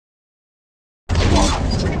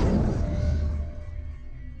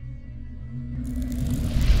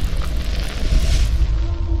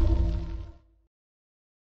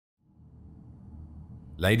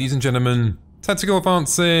Ladies and gentlemen, Tactical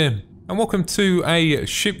Advance here, and welcome to a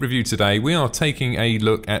ship review today. We are taking a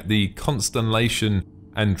look at the Constellation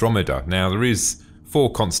Andromeda. Now there is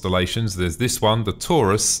 4 constellations. There's this one, the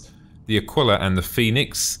Taurus, the Aquila and the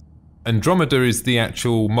Phoenix. Andromeda is the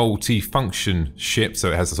actual multi-function ship,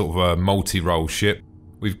 so it has a sort of a multi-role ship.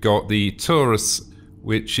 We've got the Taurus,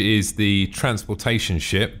 which is the transportation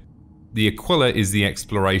ship. The Aquila is the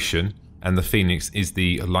exploration, and the Phoenix is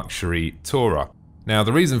the luxury tourer. Now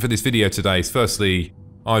the reason for this video today is firstly,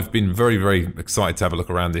 I've been very excited to have a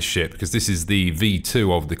look around this ship because this is the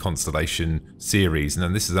V2 of the Constellation series,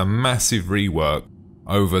 and this is a massive rework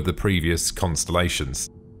over the previous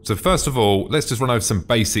constellations. So first of all, let's just run over some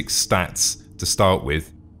basic stats to start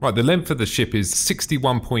with. Right, the length of the ship is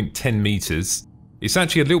 61.10 meters. It's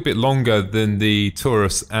actually a little bit longer than the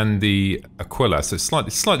Taurus and the Aquila, so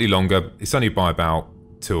it's slightly longer. It's only by about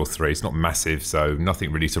 2 or 3. It's not massive, so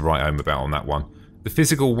nothing really to write home about on that one. The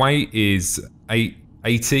physical weight is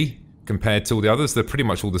 880 compared to all the others. They're pretty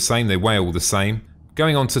much all the same. They weigh all the same.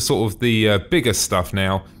 Going on to sort of the bigger stuff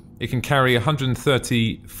now, it can carry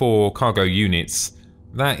 134 cargo units.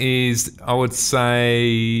 That is, I would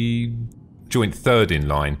say, joint third in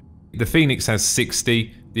line. The Phoenix has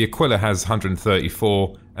 60, the Aquila has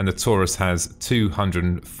 134, and the Taurus has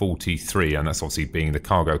 243, and that's obviously being the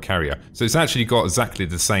cargo carrier. So it's actually got exactly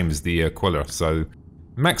the same as the Aquila. So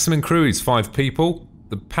maximum crew is 5 people.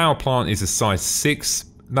 The power plant is a size 6.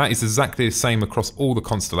 That is exactly the same across all the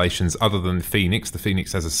constellations other than the Phoenix. The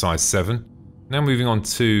Phoenix has a size 7. Now moving on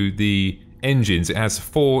to the engines, it has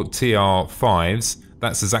 4 TR5s.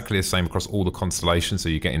 That's exactly the same across all the constellations, so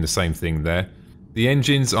you're getting the same thing there. The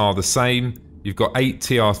engines are the same. You've got 8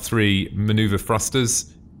 TR3 maneuver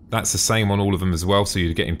thrusters. That's the same on all of them as well, so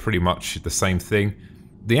you're getting pretty much the same thing.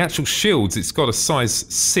 The actual shields, it's got a size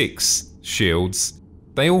 6 shields.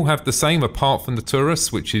 They all have the same apart from the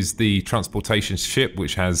Taurus, which is the transportation ship,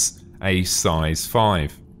 which has a size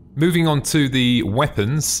 5. Moving on to the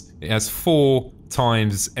weapons, it has 4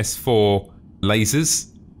 times S4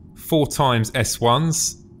 lasers, 4 times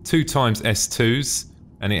S1s, 2 times S2s,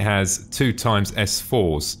 and it has 2 times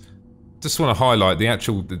S4s. Just want to highlight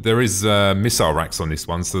there is missile racks on this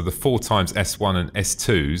one, so the 4 times S1 and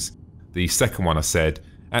S2s, the second one I said,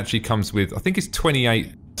 actually comes with, I think it's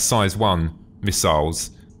 28 size 1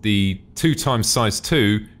 missiles. The 2 times size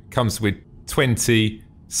 2 comes with 20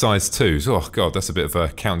 size 2s. Oh god, that's a bit of a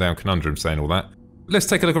countdown conundrum saying all that. Let's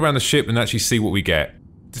take a look around the ship and actually see what we get.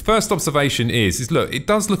 The first observation is look, it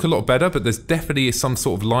does look a lot better, but there's definitely some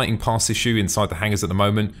sort of lighting pass issue inside the hangars at the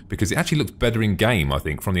moment, because it actually looks better in game, I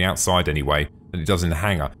think, from the outside anyway, than it does in the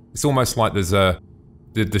hangar. It's almost like there's the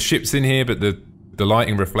ship's in here, but the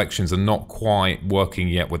lighting reflections are not quite working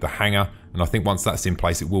yet with the hangar, and I think once that's in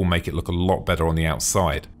place it will make it look a lot better on the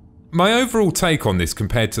outside. My overall take on this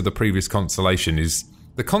compared to the previous Constellation is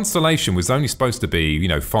the Constellation was only supposed to be, you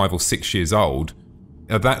know, 5 or 6 years old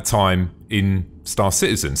at that time in Star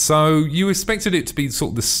Citizen, so you expected it to be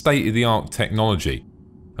sort of the state-of-the-art technology.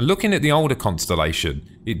 And looking at the older Constellation,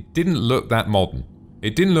 it didn't look that modern.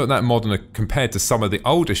 It didn't look that modern compared to some of the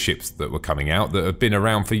older ships that were coming out that have been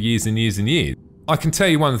around for years and years and years. I can tell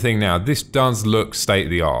you one thing now, this does look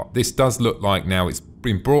state-of-the-art. This does look like now it's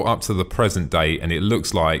been brought up to the present day, and it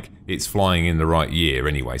looks like it's flying in the right year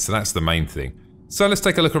anyway, so that's the main thing. So let's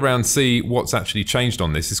take a look around and see what's actually changed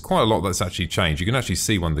on this. There's quite a lot that's actually changed. You can actually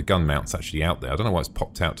see one of the gun mounts actually out there. I don't know why it's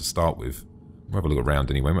popped out to start with. We'll have a look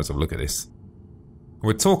around anyway. Let's have a look at this.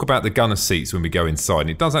 We'll talk about the gunner seats when we go inside. And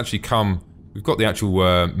it does actually come... We've got the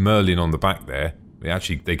actual Merlin on the back there.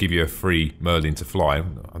 They give you a free Merlin to fly.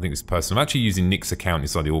 I think it's personal. I'm actually using Nick's account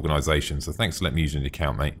inside the organisation, so thanks for letting me use your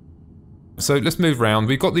account, mate. So let's move around.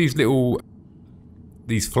 We've got these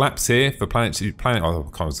flaps here for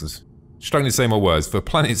struggling to say my words. For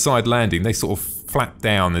planet-side landing, they sort of flap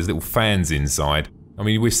down. There's little fans inside. I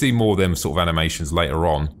mean, we'll see more of them sort of animations later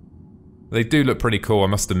on. They do look pretty cool, I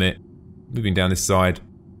must admit. Moving down this side.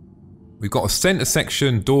 We've got a centre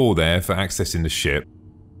section door there for accessing the ship.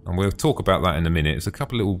 And we'll talk about that in a minute. There's a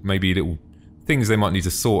couple maybe little things they might need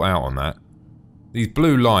to sort out on that. These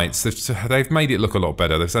blue lights, they've made it look a lot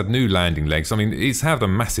better. They've had new landing legs. I mean, it's had a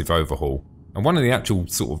massive overhaul. And one of the actual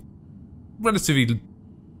sort of relatively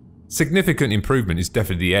significant improvement is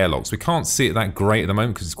definitely the airlocks. We can't see it that great at the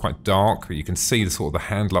moment because it's quite dark, but you can see the sort of the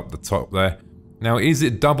handle up the top there. Now, is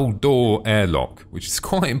it double door airlock, which is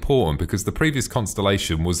quite important because the previous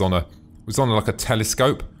Constellation was on like a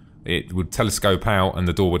telescope. It would telescope out and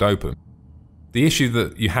the door would open. The issue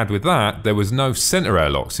that you had with that, there was no center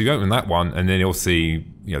airlock. So you open that one and then you'll see,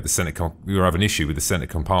 you know, you will have an issue with the center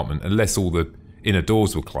compartment unless all the inner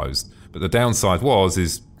doors were closed. But the downside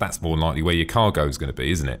is that's more than likely where your cargo is going to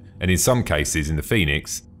be, isn't it? And in some cases, in the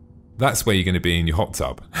Phoenix, that's where you're going to be in your hot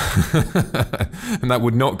tub. And that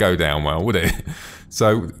would not go down well, would it?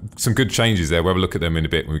 So, some good changes there. We'll have a look at them in a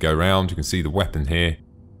bit when we go around. You can see the weapon here.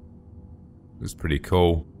 Looks pretty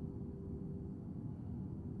cool.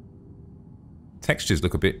 Textures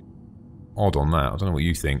look a bit odd on that. I don't know what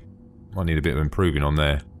you think. Might need a bit of improving on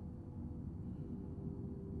there.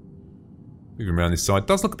 Moving around this side.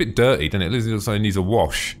 Does look a bit dirty, doesn't it? It looks like it needs a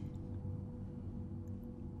wash.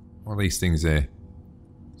 What are these things here?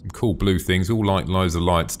 Some cool blue things. All like loads of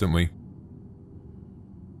lights, don't we?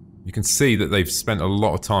 You can see that they've spent a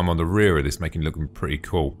lot of time on the rear of this, making it look pretty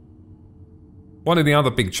cool. One of the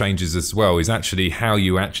other big changes as well is actually how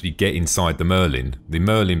you actually get inside the Merlin. The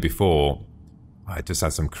Merlin before, it just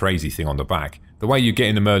had some crazy thing on the back. The way you get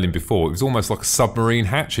in the Merlin before, it was almost like a submarine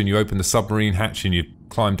hatch, and you open the submarine hatch and you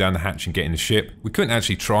climb down the hatch and get in the ship. We couldn't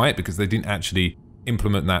actually try it because they didn't actually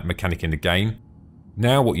implement that mechanic in the game.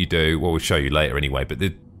 Now what you do, well, we'll show you later anyway, but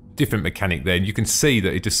the different mechanic there, and you can see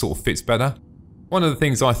that it just sort of fits better. One of the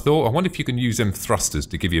things I thought, I wonder if you can use them thrusters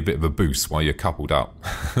to give you a bit of a boost while you're coupled up.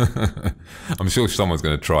 I'm sure someone's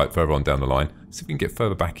going to try it further on down the line. See if we can get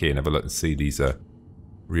further back here and have a look and see these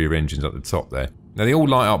rear engines at the top there. Now they all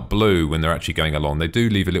light up blue when they're actually going along. They do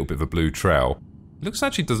leave a little bit of a blue trail. It looks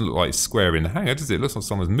actually doesn't look like it's square in the hangar, does it? It looks like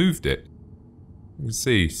someone's moved it. You can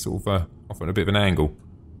see, sort of off at a bit of an angle.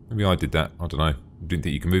 Maybe I did that, I don't know. I didn't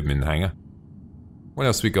think you can move them in the hangar. What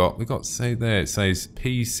else we got? We got, say there, it says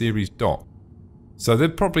P series dock. So they're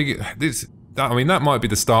probably I mean, that might be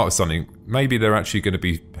the start of something. Maybe they're actually going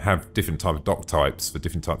to have different type of dock types for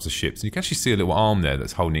different types of ships. And you can actually see a little arm there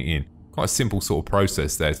that's holding it in. Quite a simple sort of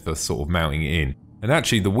process there for sort of mounting it in. And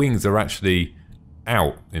actually, the wings are actually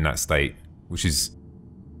out in that state, which is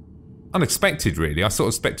unexpected, really. I sort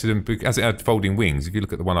of expected them, as it had folding wings. If you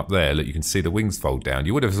look at the one up there, look, you can see the wings fold down.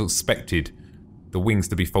 You would have expected the wings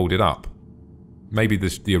to be folded up. Maybe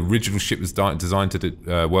the original ship was designed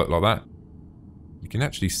to work like that. You can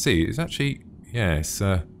actually see it's actually, yeah, it's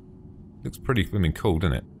looks pretty flipping cool,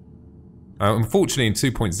 doesn't it? Unfortunately, in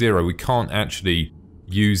 2.0, we can't actually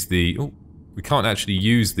use the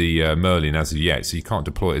Merlin as of yet, so you can't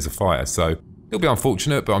deploy it as a fighter. So it'll be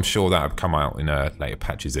unfortunate, but I'm sure that'll come out in later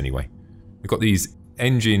patches anyway. We've got these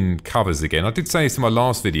engine covers again. I did say this in my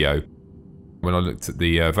last video when I looked at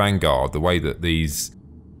the Vanguard, the way that these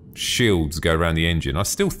shields go around the engine. I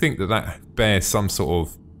still think that that bears some sort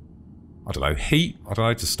of, I don't know, heat, I don't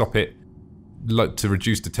know, to stop it, to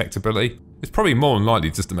reduce detectability. It's probably more than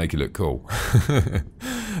likely just to make it look cool.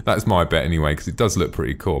 That's my bet anyway, because it does look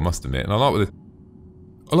pretty cool, I must admit. And I like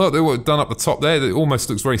what they've done up the top there. It almost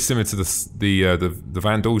looks very similar to the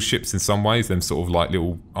Vandal ships in some ways. Them sort of like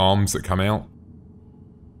little arms that come out.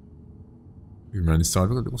 Moving around this side,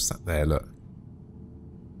 what's that there? Look,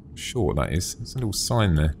 I'm sure what that is. There's a little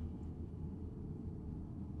sign there.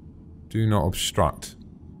 Do not obstruct.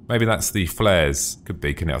 Maybe that's the flares. Could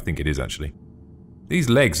be, couldn't it? I think it is actually. These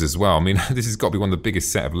legs as well. I mean, this has got to be one of the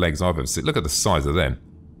biggest set of legs I've ever seen. Look at the size of them.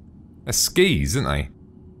 They're skis, aren't they?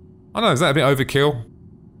 I don't know, is that a bit overkill?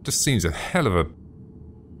 Just seems a hell of a...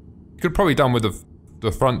 You could have probably done with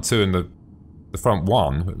the front two and the front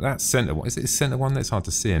one, but that centre one... Is it a centre one? That's hard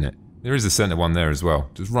to see in it. There is a centre one there as well.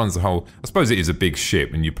 Just runs the whole... I suppose it is a big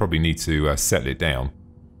ship and you probably need to settle it down.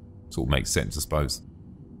 Sort of makes sense, I suppose.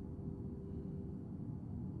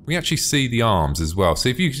 We actually see the arms as well. So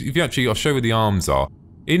if you actually... I'll show you where the arms are.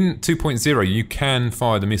 In 2.0 you can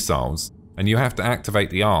fire the missiles. And you have to activate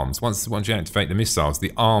the arms. Once you activate the missiles,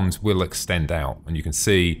 the arms will extend out. And you can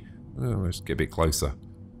see... Oh, let's get a bit closer.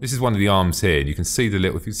 This is one of the arms here. And you can see the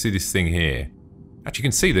little... If you see this thing here... Actually, you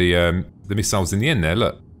can see the missiles in the end there,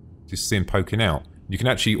 look. Just see them poking out. You can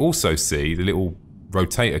actually also see the little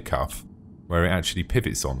rotator cuff where it actually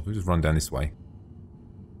pivots on. We'll just run down this way.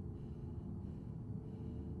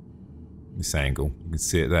 This angle. You can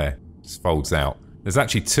see it there. Just folds out. There's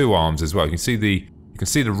actually two arms as well. You can see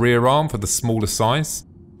the rear arm for the smaller size.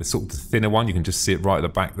 The sort of the thinner one, you can just see it right at the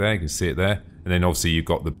back there. You can see it there. And then obviously you've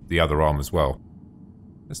got the other arm as well.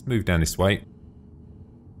 Let's move down this way.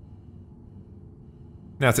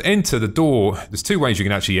 Now to enter the door, there's two ways you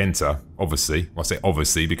can actually enter, obviously. Well, I say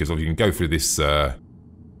obviously because you can go through this, through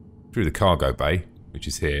the cargo bay, which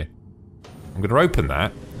is here. I'm going to open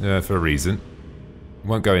that for a reason. I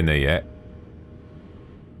won't go in there yet.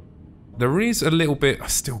 There is a little bit... I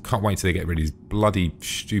still can't wait till they get rid of these bloody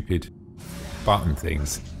stupid button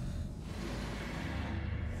things.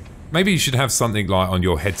 Maybe you should have something like on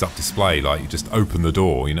your heads-up display, like you just open the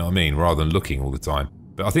door, you know what I mean, rather than looking all the time.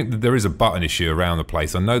 But I think that there is a button issue around the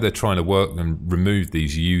place. I know they're trying to work and remove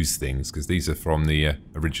these used things because these are from the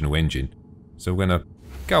original engine. So we're going to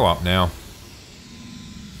go up now.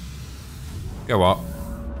 Go up.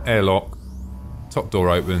 Airlock. Top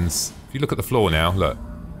door opens. If you look at the floor now, look.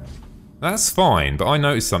 That's fine, but I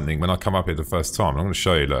noticed something when I come up here the first time. I'm going to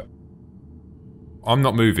show you, look. I'm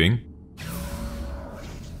not moving.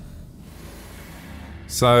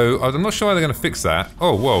 So, I'm not sure how they're going to fix that.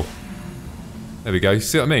 Oh, whoa. There we go. You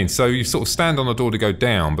see what I mean? So, you sort of stand on the door to go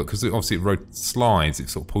down, but because obviously it slides, it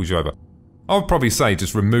sort of pulls you over. I would probably say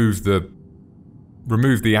just remove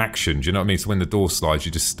the action, do you know what I mean? So when the door slides,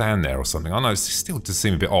 you just stand there or something. I know, it still does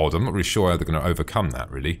seem a bit odd. I'm not really sure how they're going to overcome that,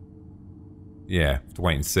 really. Yeah, have to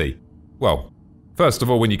wait and see. Well, first of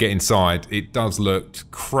all, when you get inside, it does look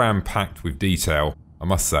cram-packed with detail, I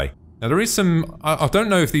must say. Now, there is some... I don't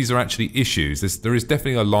know if these are actually issues. There is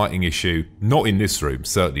definitely a lighting issue. Not in this room,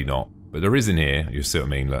 certainly not. But there is in here, you see what I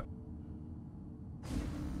mean, look.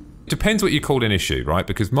 It depends what you call an issue, right?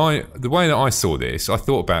 Because the way that I saw this, I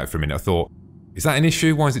thought about it for a minute. I thought, is that an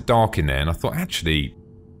issue? Why is it dark in there? And I thought, actually,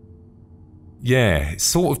 yeah, it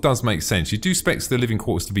sort of does make sense. You do expect the living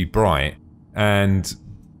quarters to be bright and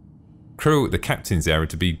crew at the captain's area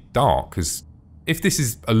to be dark, because if this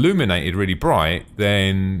is illuminated really bright,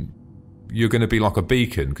 then you're going to be like a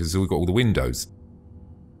beacon because we've got all the windows.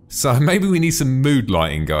 So maybe we need some mood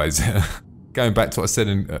lighting, guys. Going back to what I said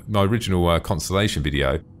in my original Constellation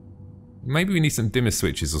video, maybe we need some dimmer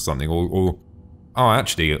switches or something, or oh,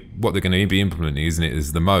 actually, what they're going to be implementing, isn't it,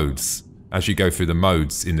 is the modes. As you go through the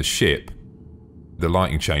modes in the ship, the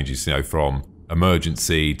lighting changes, you know, from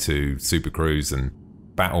emergency to super cruise and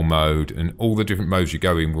battle mode, and all the different modes you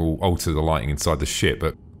go in will alter the lighting inside the ship.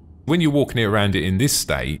 But when you're walking it around it in this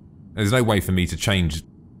state, there's no way for me to change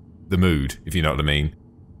the mood, if you know what I mean.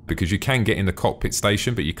 Because you can get in the cockpit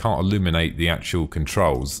station, but you can't illuminate the actual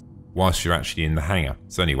controls whilst you're actually in the hangar.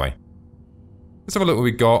 So anyway, let's have a look what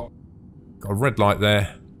we got. Got a red light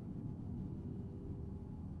there.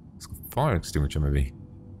 It's got a fire extinguisher, maybe.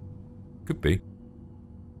 Could be.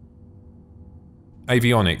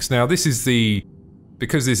 Avionics. Now, this is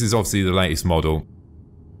because this is obviously the latest model,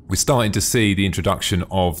 we're starting to see the introduction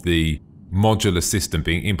of the modular system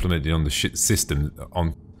being implemented on the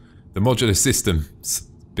the modular systems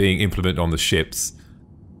being implemented on the ships.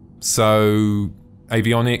 So,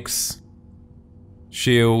 avionics,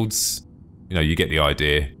 shields, you know, you get the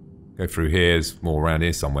idea. Go through here, there's more around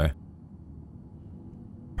here somewhere.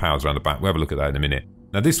 Powers around the back, we'll have a look at that in a minute.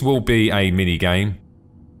 Now this will be a mini game.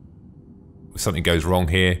 If something goes wrong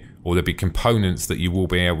here, or there'll be components that you will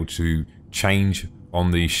be able to change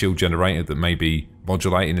on the shield generator that may be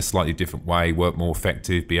modulate in a slightly different way, work more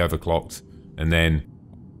effective, be overclocked, and then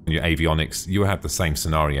your avionics, you'll have the same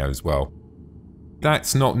scenario as well.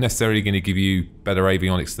 That's not necessarily going to give you better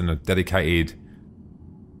avionics than a dedicated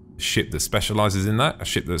ship that specialises in that. A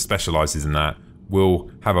ship that specialises in that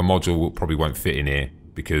will have a module that probably won't fit in here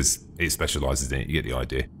because it specialises in it, you get the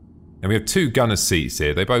idea. And we have two gunner seats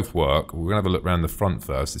here, they both work. We're going to have a look around the front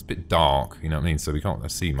first. It's a bit dark, you know what I mean, so we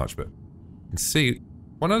can't see much, but you can see.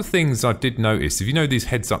 One of the things I did notice, if you know these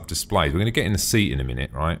heads-up displays, we're going to get in the seat in a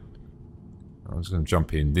minute, right? I'm just going to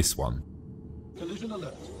jump in this one. Collision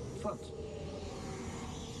alert. Front.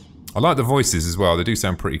 I like the voices as well, they do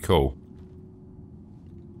sound pretty cool.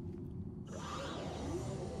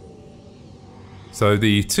 So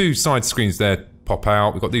the two side screens there pop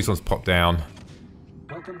out, we've got these ones pop down.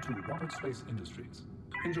 Welcome to Rocket Space Industries.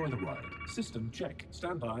 Enjoy the ride. System check.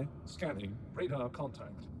 Standby. Scanning. Radar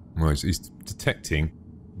contact. Well, he's detecting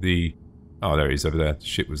the... Oh, there he is over there. The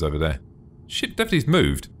ship was over there. Ship definitely's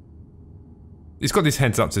moved. It's got this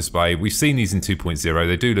heads-up display. We've seen these in 2.0.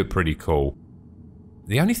 They do look pretty cool.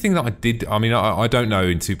 The only thing that I don't know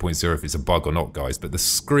in 2.0 if it's a bug or not, guys, but the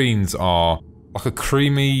screens are like a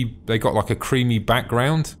creamy... They got like a creamy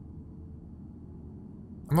background.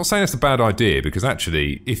 I'm not saying that's a bad idea, because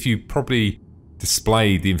actually, if you probably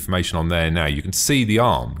display the information on there now, you can see the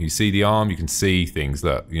arm. You see the arm, you can see things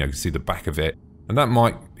that, you know, you can see the back of it. And that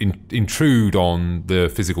might intrude on the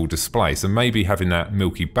physical display. So maybe having that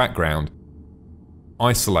milky background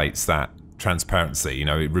isolates that transparency, you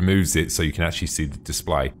know, it removes it so you can actually see the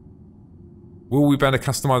display. Will we better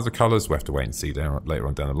customize the colors? We'll have to wait and see later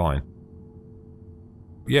on down the line.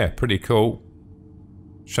 Yeah, pretty cool.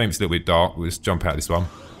 Shame it's a little bit dark. We'll just jump out this one.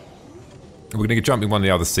 And we're going to jump in one of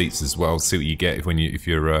the other seats as well, see what you get if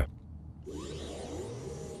you're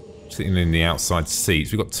sitting in the outside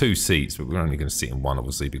seats. We've got two seats, but we're only going to sit in one,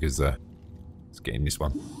 obviously, because let's get in this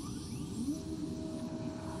one.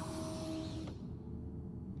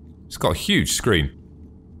 It's got a huge screen.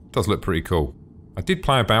 It does look pretty cool. I did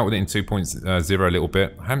play about with it in 2.0 a little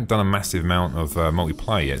bit. I haven't done a massive amount of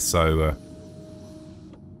multiplayer yet, so...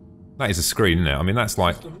 that is a screen, isn't it? I mean, that's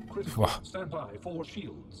like... Well,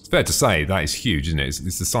 it's fair to say that is huge, isn't it?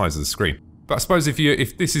 It's the size of the screen. But I suppose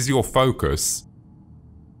if this is your focus,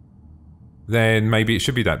 then maybe it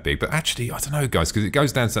should be that big. But actually, I don't know, guys, because it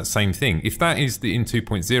goes down to that same thing. If that is the in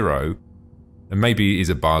 2.0, and maybe it is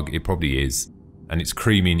a bug, it probably is, and it's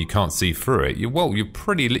creamy and you can't see through it,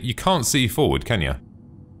 you can't see forward, can you?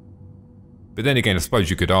 But then again, I suppose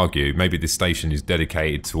you could argue maybe this station is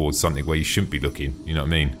dedicated towards something where you shouldn't be looking, you know what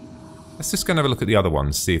I mean? Let's just go and have a look at the other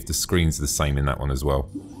one, see if the screens are the same in that one as well.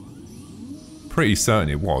 Pretty certain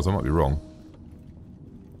it was, I might be wrong.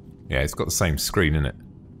 Yeah, it's got the same screen, innit?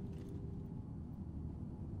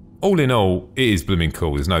 All in all, it is blooming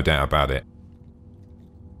cool, there's no doubt about it.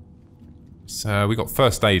 So we got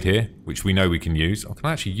first aid here, which we know we can use. I can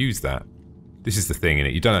actually use that. This is the thing,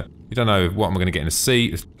 innit? You don't know what am I going to get in a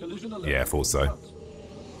seat. Yeah, I thought so.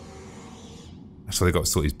 That's why they've got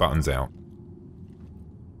to sort these buttons out.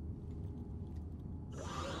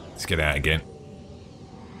 Let's get out again.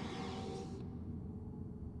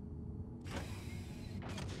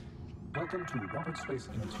 Welcome to Rocket Space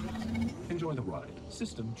Industries. Enjoy the ride.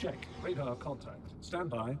 System check. Radar contact. Stand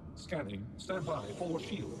by. Scanning. Stand by for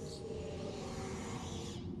shields.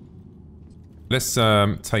 Let's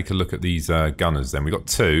take a look at these gunners then. We've got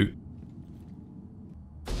two.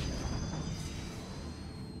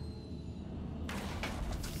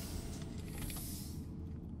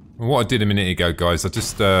 And what I did a minute ago, guys, I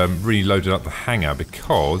just reloaded up the hangar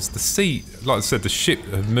because the seat, like I said, the ship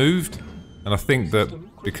had moved. And I think that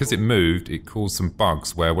because it moved, it caused some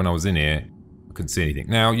bugs where when I was in here, I couldn't see anything.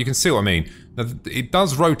 Now, you can see what I mean. Now, it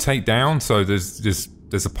does rotate down, so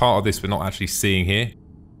there's a part of this we're not actually seeing here.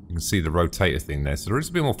 You can see the rotator thing there, so there is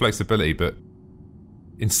a bit more flexibility, but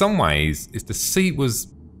in some ways, if the seat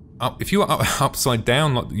was up, if you were upside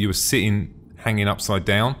down, like you were sitting, hanging upside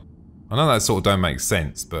down, I know that sort of don't make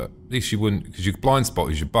sense, but at least you wouldn't, because your blind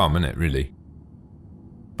spot is your bum, isn't it, really?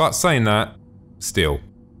 But saying that, still,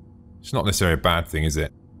 it's not necessarily a bad thing, is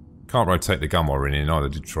it? Can't rotate the gun while we're in here, neither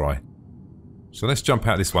did try. So let's jump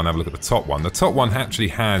out this one and have a look at the top one. The top one actually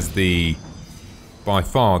has the, by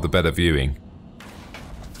far, the better viewing.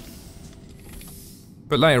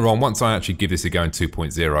 But later on, once I actually give this a go in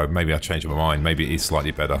 2.0, maybe I change my mind. Maybe it is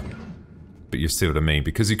slightly better. But you see what I mean?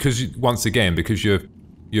 Because once again, because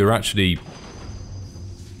you're actually...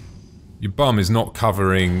 Your bum is not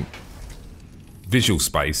covering visual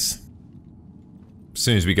space. As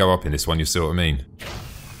soon as we go up in this one, you see what I mean?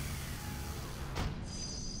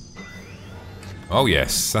 Oh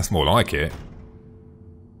yes, that's more like it.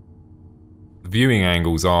 The viewing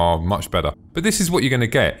angles are much better. But this is what you're going to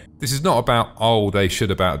get. This is not about, oh, they should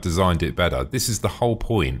have designed it better. This is the whole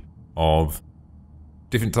point of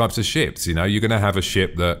different types of ships, you know? You're going to have a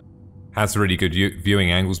ship that has really good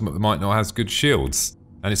viewing angles, but might not have good shields.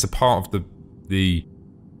 And it's a part of the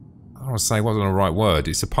I don't want to say, wasn't the right word.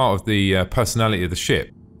 It's a part of the personality of the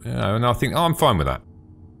ship. You know, and I think, oh, I'm fine with that.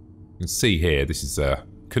 You can see here, this is,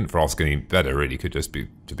 couldn't ask any better, really, could just be,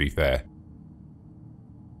 to be fair.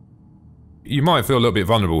 You might feel a little bit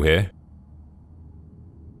vulnerable here.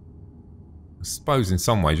 I suppose in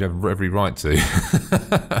some ways you have every right to. You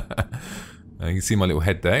can see my little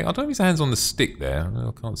head there. I don't know if his hand's on the stick there.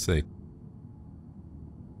 I can't see.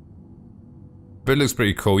 But it looks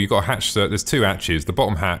pretty cool. You've got a hatch, there's two hatches. The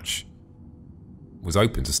bottom hatch was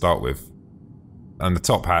open to start with. And the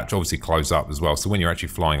top hatch obviously closed up as well. So when you're actually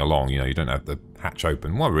flying along, you know, you don't have the hatch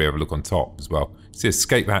open. Why don't we have a look on top as well? See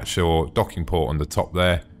escape hatch or docking port on the top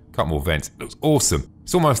there. Couple more vents. It looks awesome.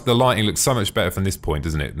 It's almost, the lighting looks so much better from this point,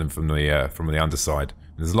 doesn't it, than from the underside.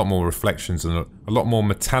 There's a lot more reflections and a lot more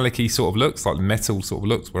metallic-y sort of looks, like metal sort of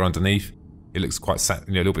looks, where underneath it looks quite, a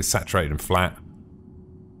little bit saturated and flat.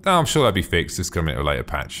 Oh, I'm sure that'll be fixed. Just coming at a later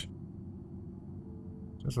patch.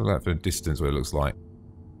 Just look at that for a distance, what it looks like.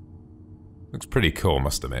 Looks pretty cool, I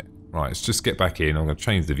must admit. Right, let's just get back in. I'm going to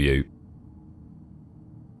change the view.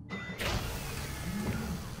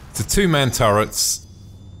 It's a two-man turrets.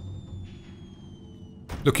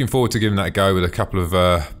 Looking forward to giving that a go with a couple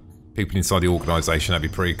of people inside the organisation. That'd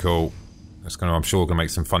be pretty cool. That's going to, I'm sure, going to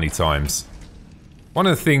make some funny times. One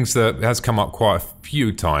of the things that has come up quite a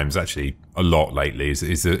few times, actually a lot lately,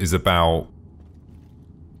 is about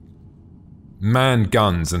manned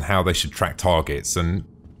guns and how they should track targets. And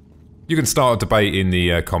you can start a debate in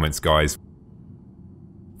the comments, guys.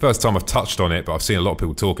 First time I've touched on it, but I've seen a lot of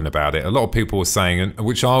people talking about it. A lot of people were saying, and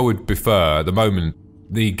which I would prefer at the moment,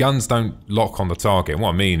 the guns don't lock on the target. And what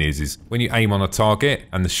I mean is when you aim on a target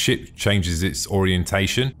and the ship changes its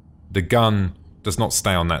orientation, the gun does not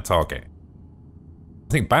stay on that target.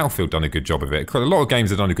 I think Battlefield done a good job of it. A lot of games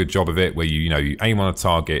have done a good job of it, where you aim on a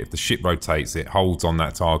target, if the ship rotates, it holds on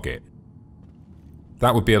that target.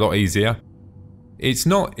 That would be a lot easier. It's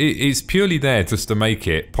not. It's purely there just to make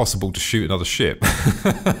it possible to shoot another ship.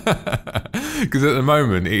 Because at the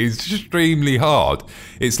moment it is extremely hard.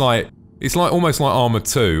 It's like almost like Arma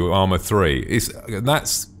 2, Arma 3.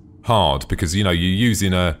 That's hard because you're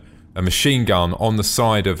using a machine gun on the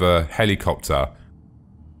side of a helicopter.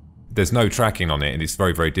 There's no tracking on it, and it's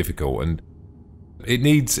very, very difficult. And it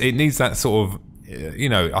needs that sort of,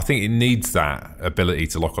 I think it needs that ability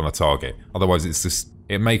to lock on a target. Otherwise,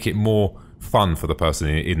 it make it more fun for the person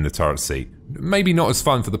in the turret seat. Maybe not as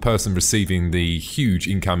fun for the person receiving the huge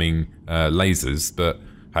incoming lasers, but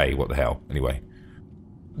hey, what the hell? Anyway,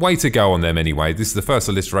 way to go on them anyway. This is the first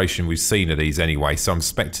illustration we've seen of these anyway, so I'm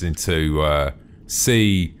expecting to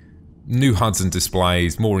see new HUDs and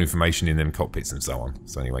displays, more information in them cockpits and so on.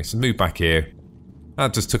 So anyway, so move back here.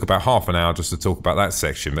 That just took about half an hour just to talk about that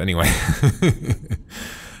section, but anyway.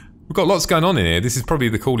 We've got lots going on in here. This is probably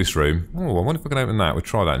the coolest room. Oh, I wonder if I can open that. We'll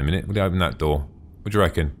try that in a minute. We'll open that door. What do you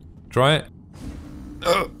reckon? Try it?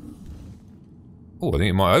 Oh, I think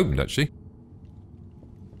it might have opened, actually.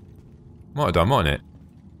 Might have done, mightn't it?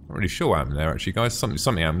 Not really sure what happened there, actually, guys.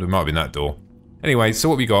 Something happened. It might have been that door. Anyway, so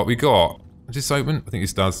what we got? Is this open? I think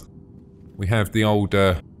this does. We have the old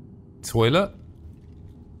toilet.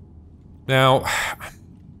 Now,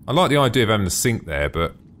 I like the idea of having a sink there,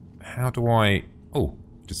 but how do I... Oh,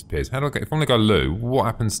 it disappears. How do I get... If I want to go loo, what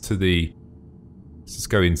happens to the... Let's just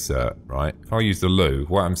go insert, right? If I use the loo,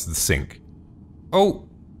 what happens to the sink? Oh!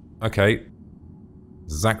 Okay.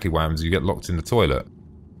 Exactly what happens. You get locked in the toilet.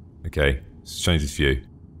 Okay, let's change this view.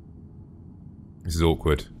 This is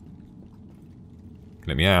awkward.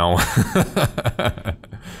 Let me out.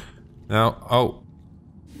 Now, oh.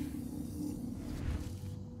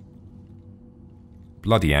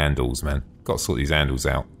 Bloody handles, man. Got to sort these handles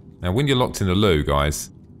out. Now, when you're locked in the loo, guys,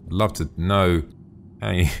 I'd love to know how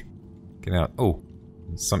you get out. Oh,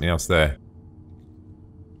 there's something else there.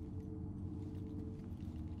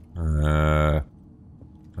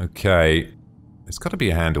 Okay. There's got to be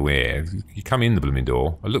a handle here. You come in the blooming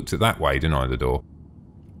door. I looked at that way, didn't I, the door?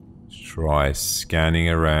 Let's try scanning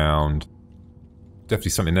around.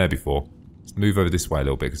 Definitely something there before. Let's move over this way a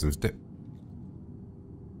little bit because there was...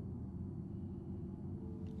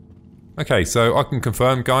 Okay, so I can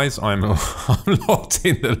confirm, guys, I'm locked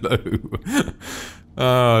in the loo.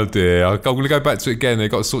 Oh dear, I'm going to go back to it again. They've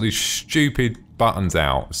got to sort these stupid buttons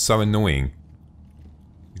out. So annoying.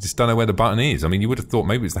 You just don't know where the button is. I mean, you would have thought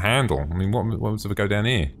maybe it's the handle. I mean, what was if I go down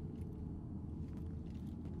here?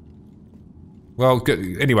 Well,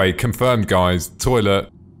 anyway, confirmed, guys. Toilet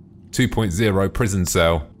 2.0 prison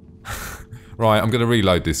cell. Right, I'm going to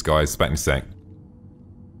reload this, guys. Back in a sec.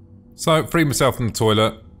 So, freed myself from the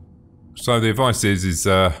toilet. So the advice is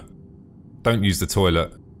don't use the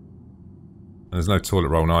toilet. And there's no toilet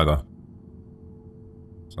roll neither.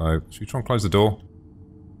 So, should we try and close the door?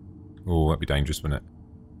 Oh, that'd be dangerous, wouldn't it?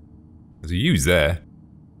 There's a use there.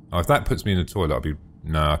 Oh, if that puts me in the toilet, I'll be...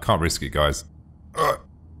 No, I can't risk it, guys.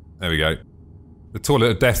 There we go. The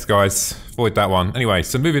toilet of death, guys. Avoid that one. Anyway,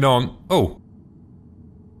 so moving on. Oh.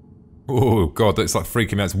 Oh, God, that's like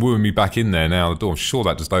freaking me out. It's wooing me back in there now. The door, I'm sure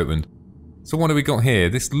that just opened. So what have we got here?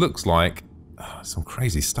 This looks like... some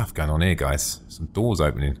crazy stuff going on here, guys. Some doors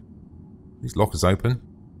opening. These lockers open.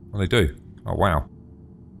 What do they do? Oh, wow.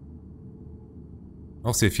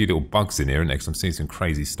 I'll see a few little bugs in here, because I'm seeing some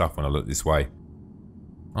crazy stuff when I look this way.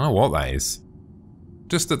 I don't know what that is.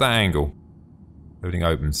 Just at that angle. Everything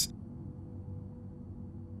opens.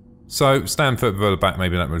 So, stand further back,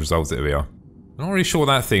 maybe that resolves it. Here we are. I'm not really sure what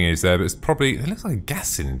that thing is there, but it's probably... It looks like a gas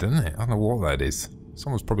cylinder, doesn't it? I don't know what that is.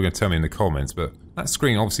 Someone's probably going to tell me in the comments, but that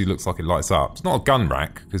screen obviously looks like it lights up. It's not a gun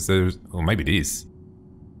rack, because there's... Or maybe it is.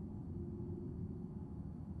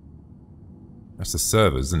 That's the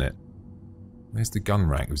servers, isn't it? Where's the gun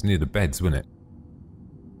rack? It was near the beds, wasn't it?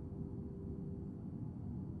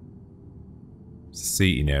 It's the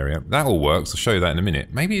seating area. That all works. I'll show you that in a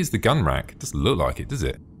minute. Maybe it's the gun rack. It doesn't look like it, does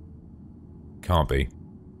it? Can't be.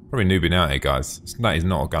 Probably noobing out here, guys. That is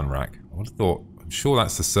not a gun rack. I would have thought... I'm sure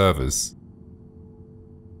that's the servers.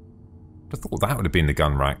 I thought that would have been the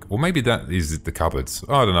gun rack. Or maybe that is the cupboards.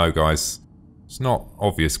 I don't know, guys. It's not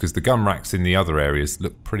obvious, because the gun racks in the other areas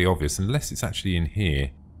look pretty obvious, unless it's actually in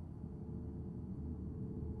here.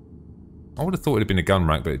 I would have thought it would have been a gun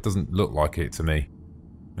rack, but it doesn't look like it to me.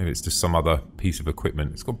 Maybe it's just some other piece of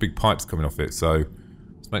equipment. It's got big pipes coming off it, so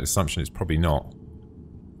let's make the assumption it's probably not.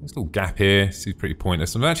 There's a little gap here. Seems pretty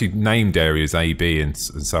pointless. I've actually named areas A, B, and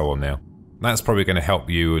so on now. That's probably going to help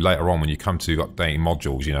you later on when you come to updating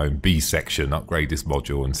modules, you know, B section, upgrade this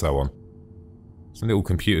module and so on. It's a little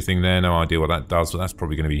computer thing there, no idea what that does, but that's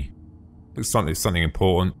probably going to be something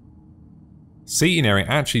important. Seating area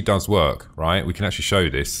actually does work, right? We can actually show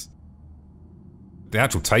this. The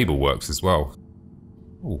actual table works as well.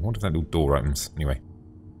 Oh, what if that little door opens? Anyway.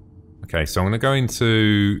 Okay, so I'm going to go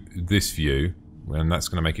into this view, and that's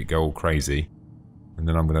going to make it go all crazy. And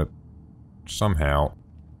then I'm going to somehow...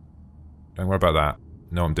 Don't worry about that.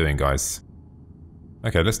 Know what I'm doing, guys.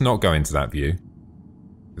 Okay, let's not go into that view.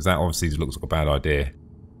 Because that obviously looks like a bad idea.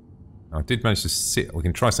 I did manage to sit... We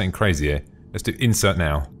can try something crazy here. Let's do insert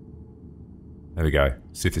now. There we go.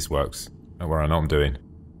 See if this works. Don't worry, I know what I'm doing.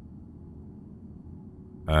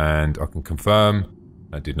 And I can confirm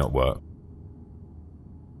that did not work.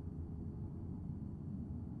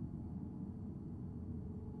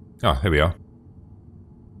 Oh, here we are.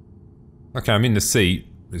 Okay, I'm in the seat.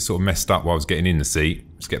 It sort of messed up while I was getting in the seat.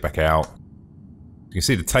 Let's get back out. You can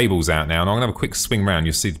see the table's out now, and I'm going to have a quick swing round.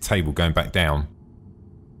 You'll see the table going back down.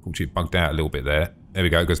 Fortunately, it bugged out a little bit there. There we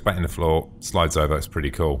go, it goes back in the floor, slides over, it's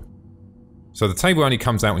pretty cool. So the table only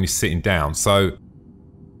comes out when you're sitting down, so...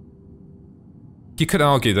 You could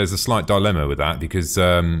argue there's a slight dilemma with that, because if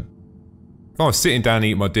I was sitting down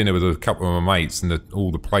eating my dinner with a couple of my mates and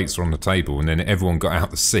all the plates were on the table and then everyone got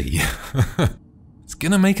out to see, it's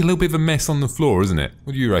going to make a little bit of a mess on the floor, isn't it?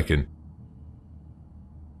 What do you reckon?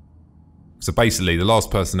 So basically, the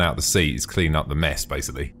last person out the seat is cleaning up the mess,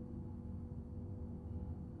 basically.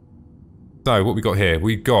 So, what we got here?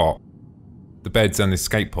 We got the beds and the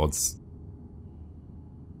escape pods.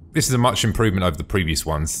 This is a much improvement over the previous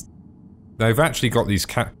ones. They've actually got these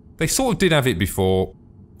they sort of did have it before.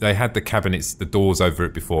 They had the cabinets, the doors over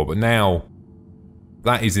it before, but now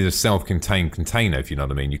that is in a self-contained container, if you know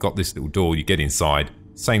what I mean. You've got this little door, you get inside,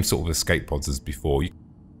 same sort of escape pods as before.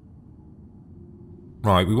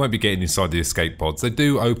 Right, we won't be getting inside the escape pods. They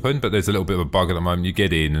do open, but there's a little bit of a bug at the moment. You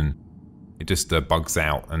get in and it just bugs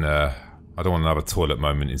out, and I don't want another toilet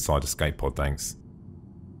moment inside escape pod, thanks.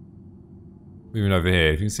 Moving over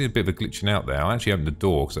here, you can see a bit of a glitching out there. I actually opened the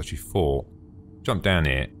door because I actually thought. Jump down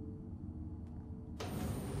here.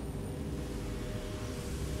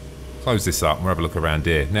 Close this up and we'll have a look around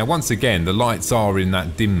here. Now once again, the lights are in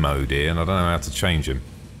that dim mode here and I don't know how to change them.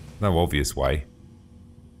 No obvious way.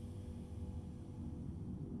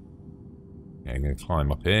 Yeah, I'm going to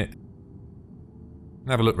climb up here. And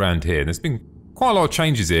have a look around here. There's been quite a lot of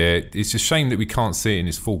changes here. It's a shame that we can't see it in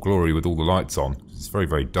its full glory with all the lights on. It's very,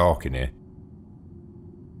 very dark in here.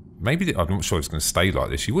 Maybe, I'm not sure it's going to stay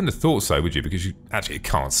like this. You wouldn't have thought so, would you? Because it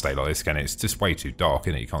can't stay like this, can it? It's just way too dark,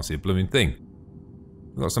 isn't it? You can't see a blooming thing.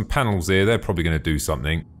 We've got some panels here. They're probably going to do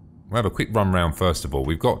something. We'll have a quick run round first of all.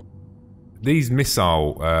 We've got these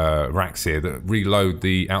missile racks here that reload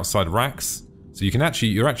the outside racks. So you're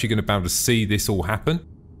actually going to be able to see this all happen.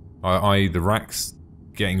 I.e. the racks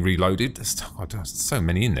getting reloaded. There's so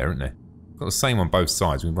many in there, isn't there? Got the same on both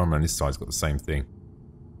sides. We can run around this side. It's got the same thing.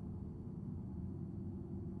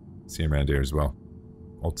 See around here as well.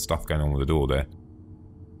 Odd stuff going on with the door there.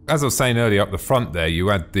 As I was saying earlier, up the front there, you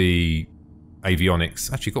had the avionics.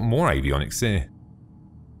 Actually, got more avionics here.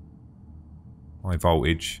 High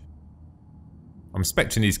voltage. I'm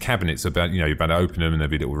expecting these cabinets about, you're about to open them and there'll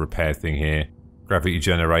be a little repair thing here. Gravity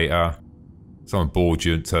generator. Someone bored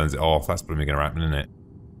you and turns it off. That's probably going to happen, isn't it?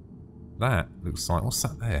 That looks like, what's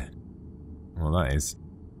that there? Well, that is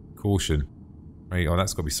caution. Oh,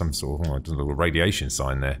 that's got to be some sort of, a little radiation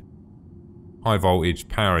sign there. High voltage,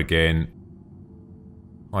 power again.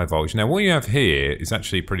 High voltage. Now, what you have here is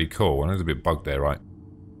actually pretty cool. I know there's a bit bugged there, right?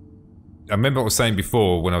 I remember what I was saying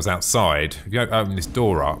before when I was outside. If you open this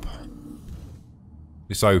door up,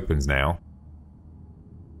 this opens now,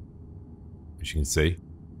 as you can see.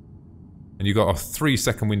 And you've got a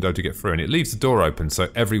 3-second window to get through, and it leaves the door open so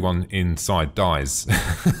everyone inside dies.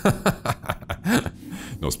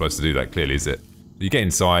 Not supposed to do that, clearly, is it? You get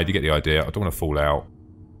inside, you get the idea. I don't want to fall out.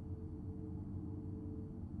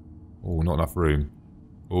 Oh, not enough room.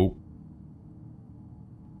 Oh.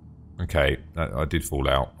 Okay, I did fall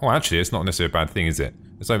out. Oh, actually, it's not necessarily a bad thing, is it?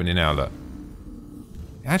 Let's open it now, look.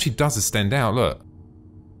 It actually does extend out, look.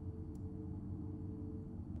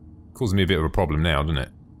 Causing me a bit of a problem now, doesn't it?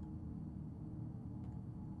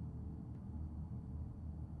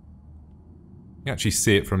 You can actually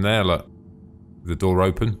see it from there, look. The door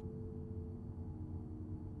open.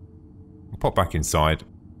 I'll pop back inside.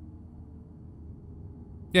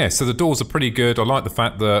 Yeah, so the doors are pretty good. I like the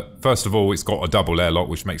fact that, first of all, it's got a double airlock,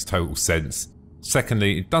 which makes total sense.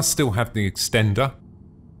 Secondly, it does still have the extender.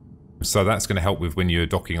 So that's going to help with when you're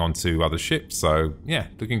docking onto other ships. So, yeah,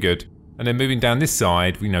 looking good. And then moving down this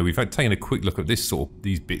side, you know, we've taken a quick look at this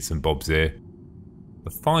these bits and bobs here.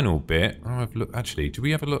 The final bit, actually, do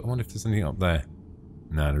we have a look? I wonder if there's anything up there.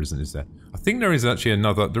 No, there isn't, is there? I think there is actually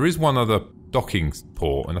there is one other docking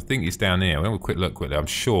port, and I think it's down here. We'll have a quick look quickly. I'm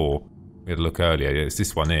sure we had a look earlier. Yeah, it's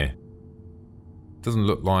this one here. Doesn't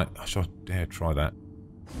look like... I shall dare try that.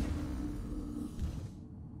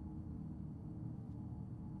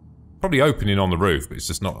 Probably opening on the roof, but it's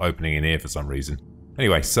just not opening in here for some reason.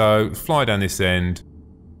 Anyway, so fly down this end.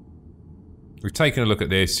 We've taken a look at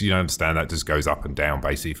this. You understand that just goes up and down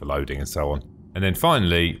basically for loading and so on. And then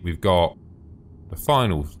finally, we've got the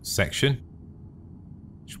final section.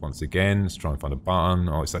 Which once again, let's try and find a button.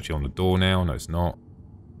 Oh, it's actually on the door now. No, it's not.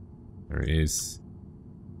 There it is.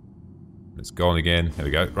 It's gone again. There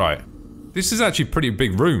we go. Right. This is actually a pretty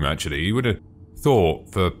big room, actually. You would have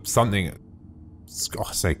thought for something,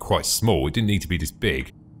 I say quite small, it didn't need to be this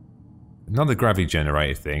big. Another gravity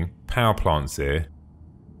generator thing. Power plants here.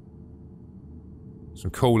 Some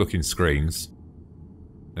cool looking screens.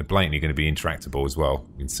 They're blatantly going to be interactable as well.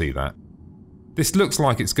 You can see that. This looks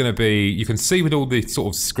like it's going to be... You can see with all the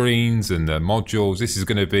sort of screens and the modules, this is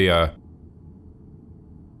going to be a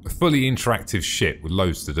fully interactive ship with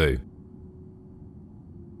loads to do.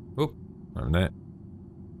 Oh, not there.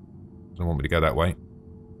 Don't want me to go that way.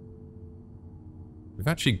 We've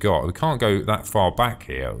actually got... We can't go that far back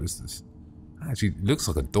here. Actually, it looks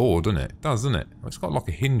like a door, doesn't it? It does, doesn't it? It's got like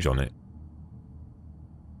a hinge on it.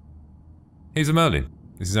 Here's a Merlin.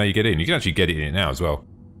 This is how you get in. You can actually get it in it now as well.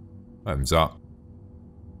 Opens up.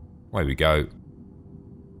 Away we go.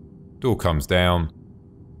 Door comes down.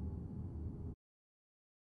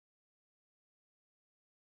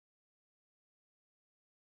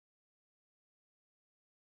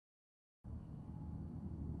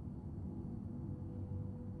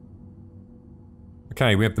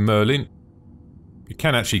 Okay, we have the Merlin. You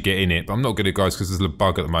can actually get in it, but I'm not good at it, guys, because there's a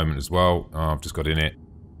bug at the moment as well. Oh, I've just got in it.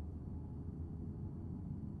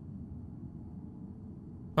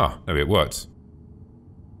 Ah, maybe it works.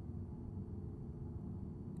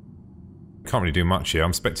 Can't really do much here. I'm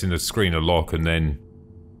expecting the screen to lock and then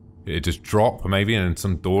it just drop maybe, and then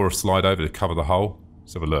some door will slide over to cover the hole.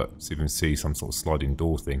 Let's have a look, see if we can see some sort of sliding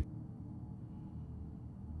door thing.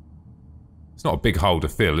 It's not a big hole to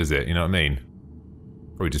fill, is it? You know what I mean?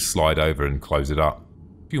 Probably just slide over and close it up.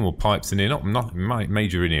 A few more pipes in here, nothing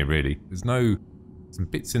major in here really. There's some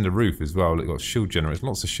bits in the roof as well. They've got shield generators,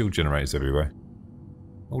 lots of shield generators everywhere.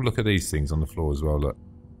 Oh, look at these things on the floor as well, look.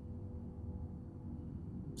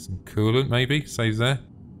 Some coolant, maybe, saves there.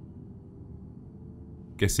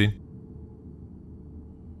 Guessing.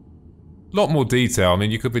 A lot more detail. I mean,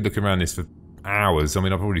 you could be looking around this for hours. I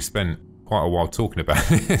mean, I've already spent quite a while talking about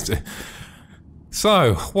it.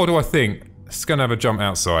 So, what do I think? Let's go and have a jump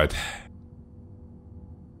outside.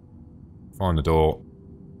 Find the door.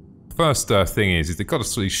 First thing is they've got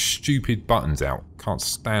these stupid buttons out. Can't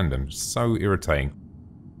stand them. So irritating.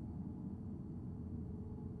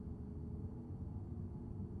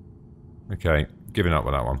 Okay, giving up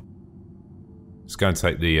with that one. Let's go and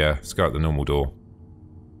take the, let's go out the normal door.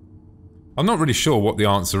 I'm not really sure what the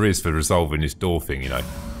answer is for resolving this door thing, you know.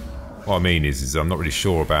 What I mean is I'm not really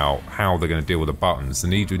sure about how they're going to deal with the buttons.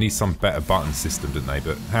 We need some better button system, don't they?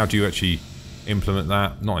 But how do you actually implement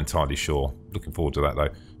that? Not entirely sure. Looking forward to that, though.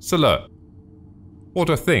 So look, what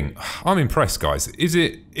do I think? I'm impressed, guys. Is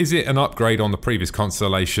it an upgrade on the previous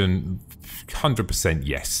Constellation? 100%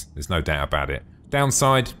 yes. There's no doubt about it.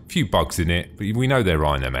 Downside, a few bugs in it, but we know they're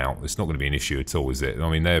ironing them out. It's not going to be an issue at all, is it? I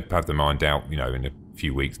mean, they'll have them ironed out, you know, in a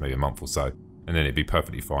few weeks, maybe a month or so, and then it'd be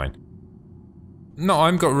perfectly fine. No, I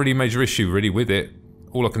haven't got a really major issue really with it.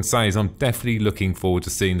 All I can say is I'm definitely looking forward to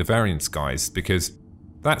seeing the variants, guys, because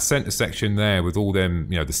that centre section there with all them,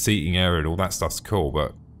 you know, the seating area and all that stuff's cool,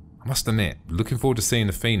 but I must admit, looking forward to seeing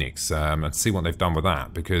the Phoenix and see what they've done with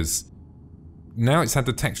that, because now it's had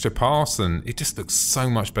the texture pass and it just looks so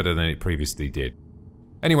much better than it previously did.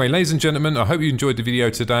 Anyway, ladies and gentlemen, I hope you enjoyed the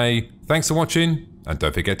video today. Thanks for watching, and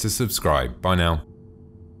don't forget to subscribe. Bye now.